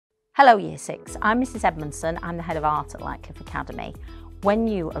Hello Year 6, I'm Mrs Edmondson, I'm the Head of Art at Lightcliffe Academy. When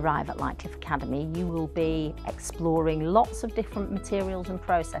you arrive at Lightcliffe Academy, you will be exploring lots of different materials and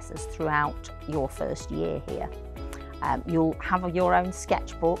processes throughout your first year here. You'll have your own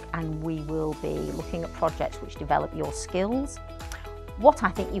sketchbook and we will be looking at projects which develop your skills. What I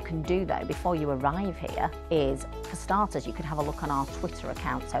think you can do though before you arrive here is, for starters, you could have a look on our Twitter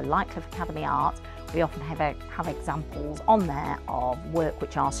account, so Lightcliffe Academy Art. We often have examples on there of work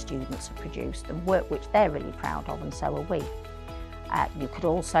which our students have produced and work which they're really proud of, and so are we. You could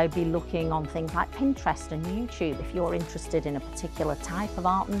also be looking on things like Pinterest and YouTube if you're interested in a particular type of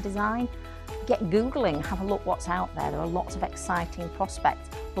art and design. Get Googling, have a look what's out there. There are lots of exciting prospects,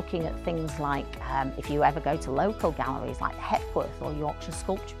 looking at things like if you ever go to local galleries like Hepworth or Yorkshire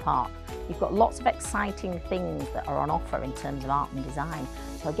Sculpture Park, you've got lots of exciting things that are on offer in terms of art and design.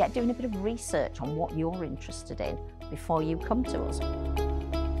 So get doing a bit of research on what you're interested in before you come to us.